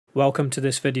Welcome to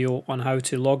this video on how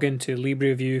to log into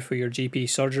Libreview for your GP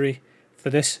surgery. For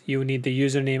this, you will need the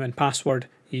username and password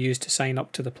you used to sign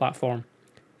up to the platform.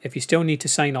 If you still need to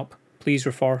sign up, please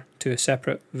refer to a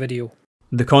separate video.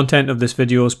 The content of this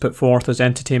video is put forth as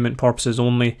entertainment purposes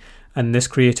only, and this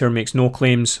creator makes no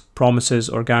claims, promises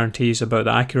or guarantees about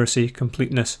the accuracy,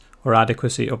 completeness or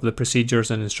adequacy of the procedures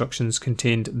and instructions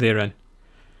contained therein.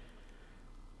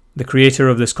 The creator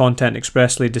of this content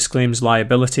expressly disclaims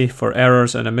liability for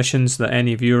errors and omissions that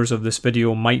any viewers of this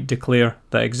video might declare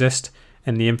that exist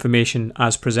in the information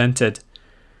as presented.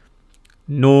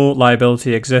 No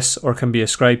liability exists or can be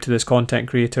ascribed to this content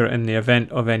creator in the event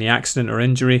of any accident or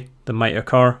injury that might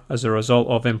occur as a result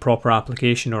of improper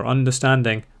application or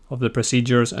understanding of the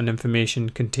procedures and information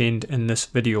contained in this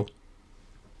video.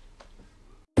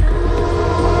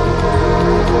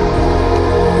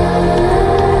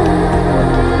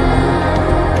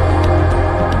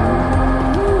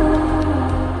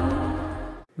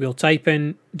 We'll type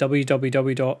in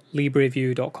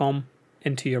www.libreview.com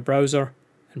into your browser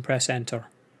and press enter.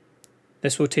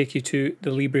 This will take you to the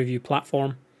Libreview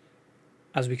platform.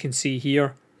 As we can see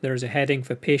here, there is a heading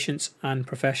for patients and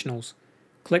professionals.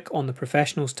 Click on the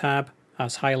Professionals tab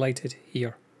as highlighted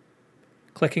here.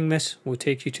 Clicking this will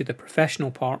take you to the professional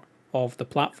part of the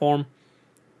platform.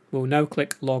 We'll now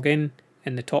click Login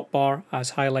in the top bar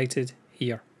as highlighted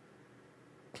here.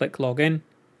 Click Login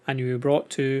and you will be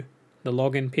brought to the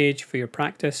login page for your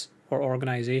practice or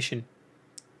organisation.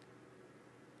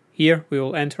 Here we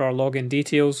will enter our login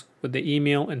details with the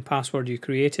email and password you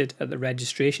created at the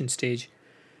registration stage.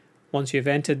 Once you have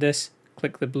entered this,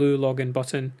 click the blue login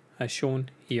button as shown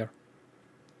here.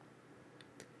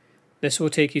 This will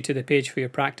take you to the page for your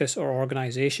practice or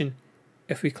organisation.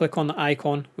 If we click on the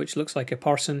icon which looks like a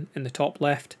person in the top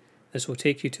left, this will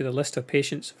take you to the list of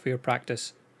patients for your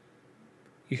practice.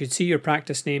 You should see your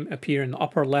practice name appear in the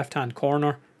upper left hand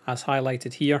corner as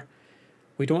highlighted here.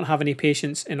 We don't have any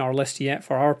patients in our list yet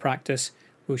for our practice.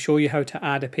 We'll show you how to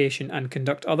add a patient and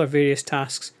conduct other various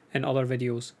tasks in other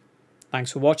videos.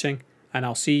 Thanks for watching and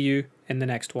I'll see you in the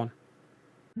next one.